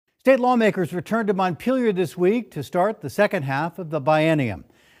State lawmakers returned to Montpelier this week to start the second half of the biennium,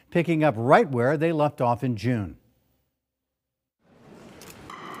 picking up right where they left off in June.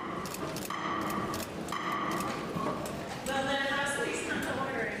 A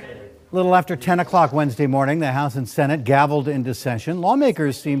little after 10 o'clock Wednesday morning, the House and Senate gavelled into session.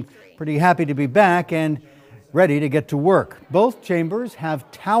 Lawmakers seemed pretty happy to be back and ready to get to work. Both chambers have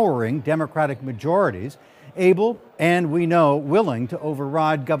towering Democratic majorities, able and, we know, willing to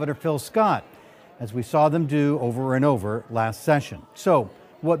override Governor Phil Scott, as we saw them do over and over last session. So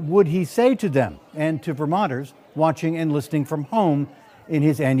what would he say to them and to Vermonters watching and listening from home in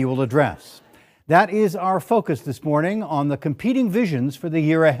his annual address? That is our focus this morning on the competing visions for the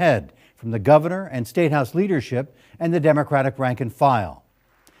year ahead from the governor and State House leadership and the Democratic rank and file.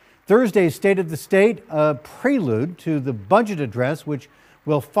 Thursday's State of the State, a prelude to the budget address, which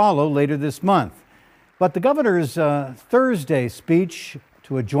will follow later this month. But the governor's Thursday speech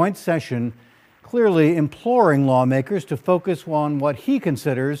to a joint session clearly imploring lawmakers to focus on what he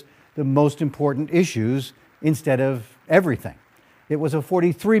considers the most important issues instead of everything. It was a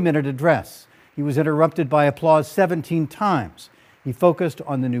 43-minute address. He was interrupted by applause 17 times. He focused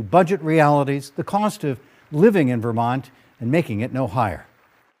on the new budget realities, the cost of living in Vermont, and making it no higher.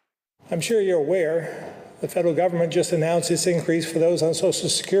 I'm sure you're aware the federal government just announced its increase for those on Social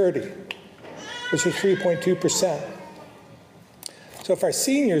Security, which is 3.2%. So if our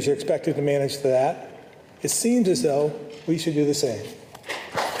seniors are expected to manage that, it seems as though we should do the same.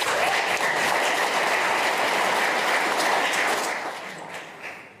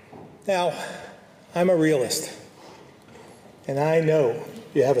 Now, I'm a realist, and I know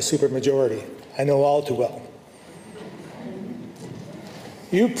you have a supermajority. I know all too well.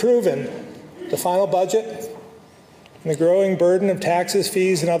 You've proven the final budget and the growing burden of taxes,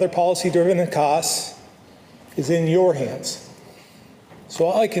 fees, and other policy-driven costs is in your hands. So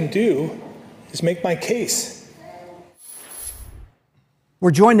all I can do is make my case. We're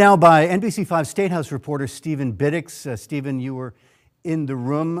joined now by NBC5 State House reporter Stephen Biddix. Stephen, you were in the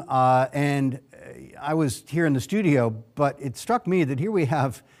room, and I was here in the studio, but it struck me that here we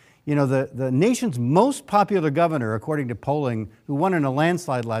have, the nation's most popular governor, according to polling, who won in a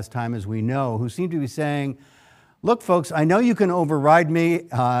landslide last time, as we know, who seemed to be saying, look, folks, I know you can override me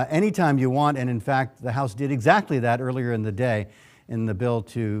anytime you want. And in fact, the House did exactly that earlier in the day in the bill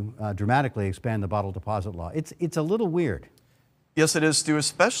to dramatically expand the bottle deposit law. It's a little weird. Yes, it is, Stu,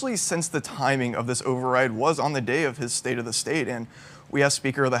 especially since the timing of this override was on the day of his State of the State. And we asked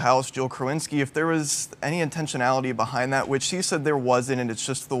Speaker of the House, Jill Krowinski, if there was any intentionality behind that, which she said there wasn't, and it's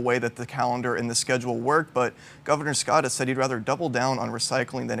just the way that the calendar and the schedule worked. But Governor Scott has said he'd rather double down on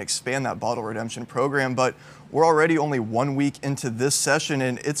recycling than expand that bottle redemption program. But we're already only 1 week into this session,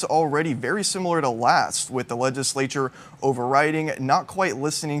 and it's already very similar to last, with the legislature overriding, not quite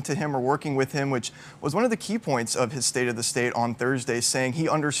listening to him or working with him, which was one of the key points of his State of the State on Thursday, saying he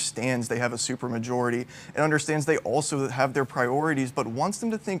understands they have a supermajority and understands they also have their priorities, but wants them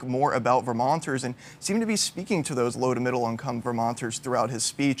to think more about Vermonters, and seemed to be speaking to those low to middle income Vermonters throughout his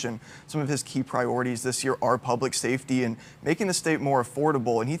speech. And some of his key priorities this year are public safety and making the state more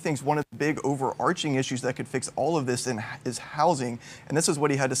affordable. And he thinks one of the big overarching issues that could fix all of this is housing. And this is what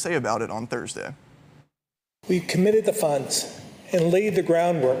he had to say about it on Thursday. We committed the funds and laid the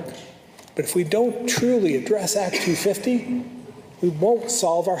groundwork, but if we don't truly address Act 250, we won't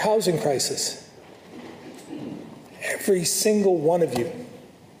solve our housing crisis. Every single one of you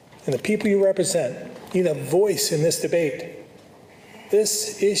and the people you represent need a voice in this debate.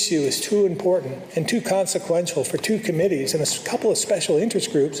 This issue is too important and too consequential for two committees and a couple of special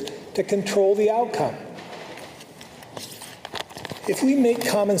interest groups to control the outcome. If we make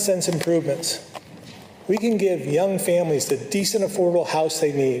common sense improvements, we can give young families the decent, affordable house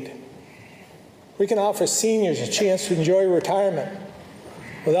they need. We can offer seniors a chance to enjoy retirement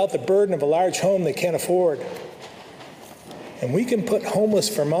without the burden of a large home they can't afford. And we can put homeless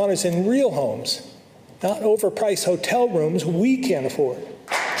Vermonters in real homes, not overpriced hotel rooms we can't afford.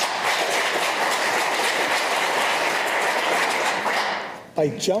 By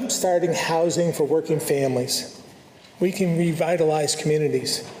jump-starting housing for working families, we can revitalize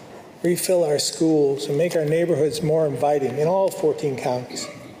communities, refill our schools, and make our neighborhoods more inviting in all 14 counties.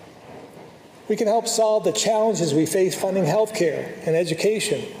 We can help solve the challenges we face funding healthcare and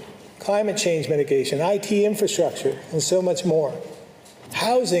education, climate change mitigation, IT infrastructure, and so much more.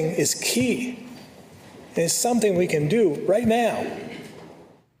 Housing is key, and it's something we can do right now.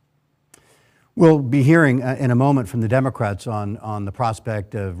 We'll be hearing in a moment from the Democrats on the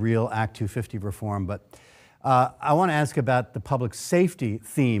prospect of real Act 250 reform, but I want to ask about the public safety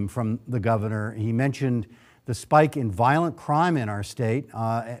theme from the governor. He mentioned the spike in violent crime in our state.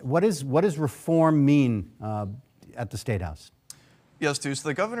 What does reform mean at the State House? Yes, Stu. So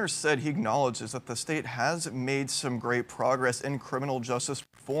the governor said he acknowledges that the state has made some great progress in criminal justice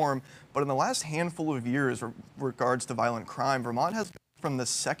reform, but in the last handful of years, regards to violent crime, Vermont has gone from the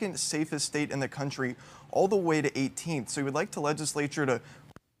second safest state in the country all the way to 18th. So he would like the legislature to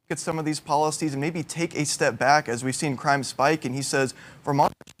at some of these policies and maybe take a step back as we've seen crime spike. And he says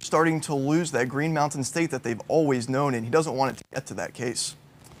Vermont is starting to lose that Green Mountain state that they've always known, and he doesn't want it to get to that case.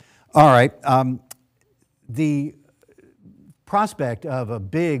 All right. The prospect of a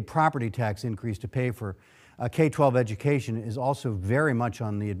big property tax increase to pay for K-12 education is also very much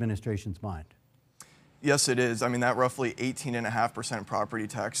on the administration's mind. Yes, it is. I mean, that roughly 18.5% property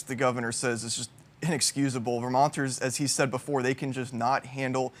tax, the governor says, is just inexcusable. Vermonters, as he said before, they can just not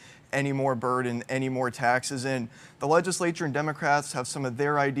handle any more burden, any more taxes. And the legislature and Democrats have some of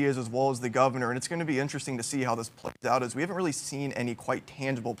their ideas as well as the governor. And it's going to be interesting to see how this plays out, as we haven't really seen any quite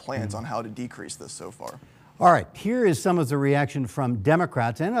tangible plans on how to decrease this so far. All right, here is some of the reaction from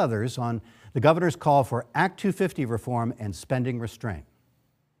Democrats and others on the governor's call for Act 250 reform and spending restraint.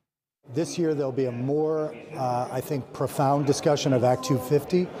 This year there'll be a more, I think, profound discussion of Act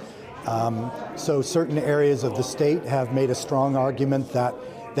 250. So certain areas of the state have made a strong argument that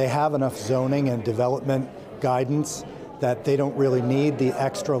they have enough zoning and development guidance that they don't really need the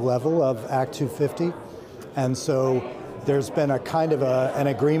extra level of Act 250. And so there's been a kind of an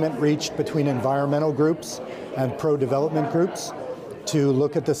agreement reached between environmental groups and pro-development groups to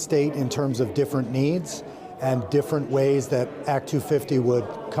look at the state in terms of different needs and different ways that Act 250 would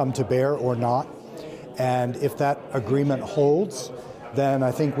come to bear or not. And if that agreement holds, then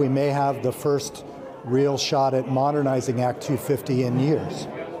I think we may have the first real shot at modernizing Act 250 in years.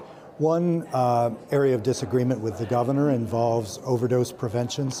 One area of disagreement with the governor involves overdose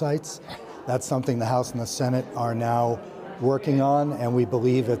prevention sites. That's something the House and the Senate are now working on, and we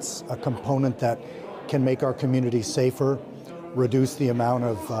believe it's a component that can make our community safer, reduce the amount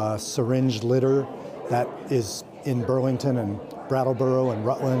of syringe litter that is in Burlington and Brattleboro and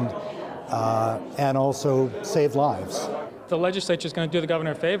Rutland, and also save lives. The legislature is going to do the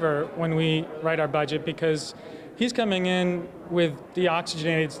governor a favor when we write our budget, because he's coming in with the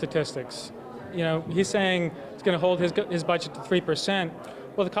oxygenated statistics. You know, he's saying he's going to hold his budget to 3%.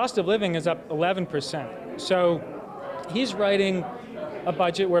 Well, the cost of living is up 11%. So he's writing a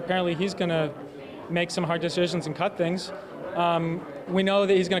budget where apparently he's going to make some hard decisions and cut things. We know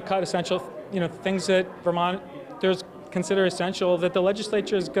that he's going to cut essential, things that Vermonters consider essential that the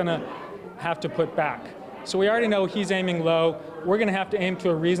legislature is going to have to put back. So we already know he's aiming low. We're going to have to aim to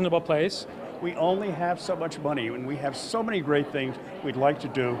a reasonable place. We only have so much money, and we have so many great things we'd like to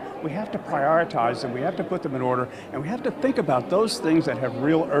do. We have to prioritize them, we have to put them in order, and we have to think about those things that have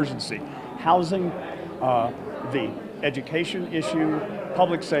real urgency. Housing, the education issue,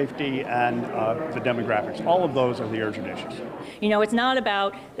 public safety, and the demographics. All of those are the urgent issues. It's not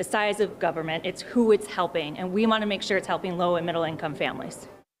about the size of government, it's who it's helping, and we want to make sure it's helping low and middle income families.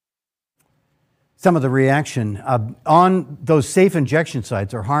 Some of the reaction on those safe injection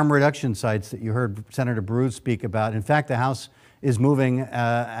sites or harm reduction sites that you heard Senator Barut speak about. In fact, the House is moving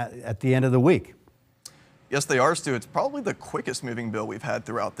at the end of the week. Yes, they are, Stu. It's probably the quickest moving bill we've had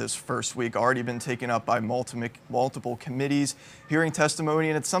throughout this first week. Already been taken up by multiple committees, hearing testimony,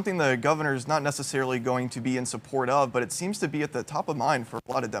 and it's something the governor is not necessarily going to be in support of, but it seems to be at the top of mind for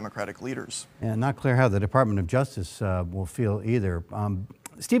a lot of Democratic leaders. And not clear how the Department of Justice will feel either.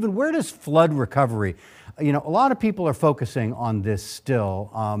 Stephen, where does flood recovery, a lot of people are focusing on this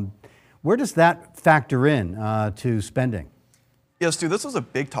still. Where does that factor in to spending? Yes, Stu, this was a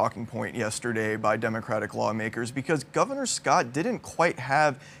big talking point yesterday by Democratic lawmakers because Governor Scott didn't quite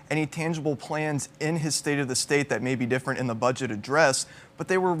have any tangible plans in his State of the State that may be different in the budget address, but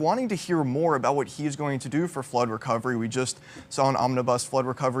they were wanting to hear more about what he's going to do for flood recovery. We just saw an omnibus flood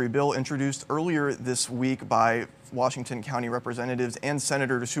recovery bill introduced earlier this week by Washington County representatives and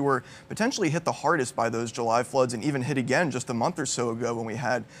senators who were potentially hit the hardest by those July floods and even hit again just a month or so ago when we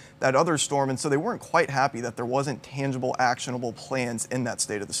had that other storm. And so they weren't quite happy that there wasn't tangible, actionable plans in that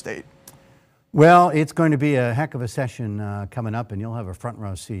State of the State. Well, it's going to be a heck of a session coming up, and you'll have a front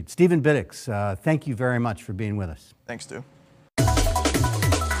row seat. Stephen Biddix, thank you very much for being with us. Thanks, Stu.